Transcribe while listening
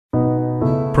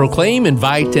Proclaim,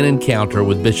 Invite, and Encounter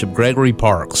with Bishop Gregory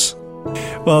Parkes.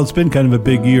 Well, it's been kind of a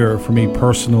big year for me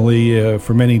personally,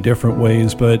 for many different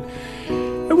ways, but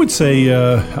I would say,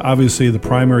 obviously, the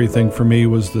primary thing for me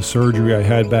was the surgery I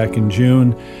had back in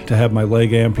June to have my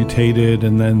leg amputated,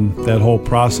 and then that whole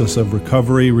process of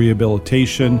recovery,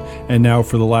 rehabilitation, and now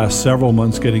for the last several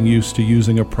months getting used to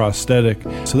using a prosthetic.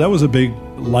 So that was a big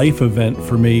life event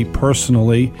for me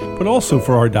personally, but also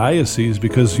for our diocese,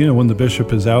 because, when the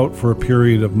bishop is out for a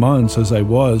period of months, as I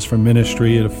was from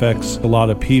ministry, it affects a lot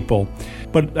of people.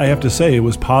 But I have to say it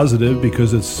was positive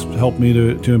because it's helped me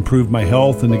to improve my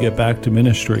health and to get back to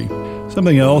ministry.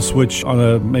 Something else, which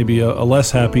on maybe a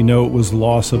less happy note, was the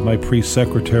loss of my priest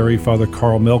secretary, Father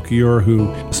Carl Melchior,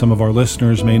 who some of our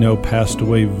listeners may know passed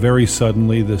away very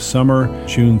suddenly this summer,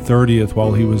 June 30th,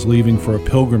 while he was leaving for a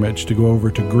pilgrimage to go over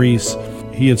to Greece.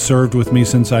 He had served with me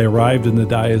since I arrived in the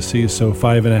diocese, so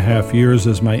 5.5 years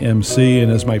as my MC and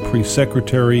as my priest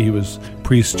secretary. He was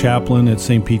priest chaplain at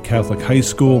St. Pete Catholic High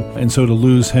School, and so to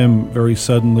lose him very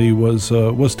suddenly was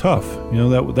tough.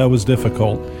 That was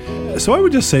difficult. So I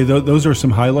would just say those are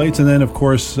some highlights, and then of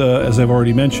course, as I've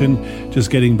already mentioned,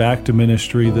 just getting back to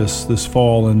ministry this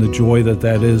fall and the joy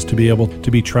that is to be able to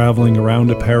be traveling around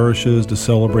to parishes, to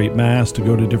celebrate Mass, to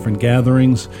go to different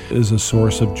gatherings is a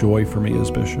source of joy for me as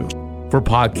bishop. For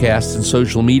podcasts and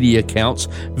social media accounts,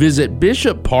 visit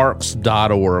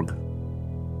bishopparkes.org.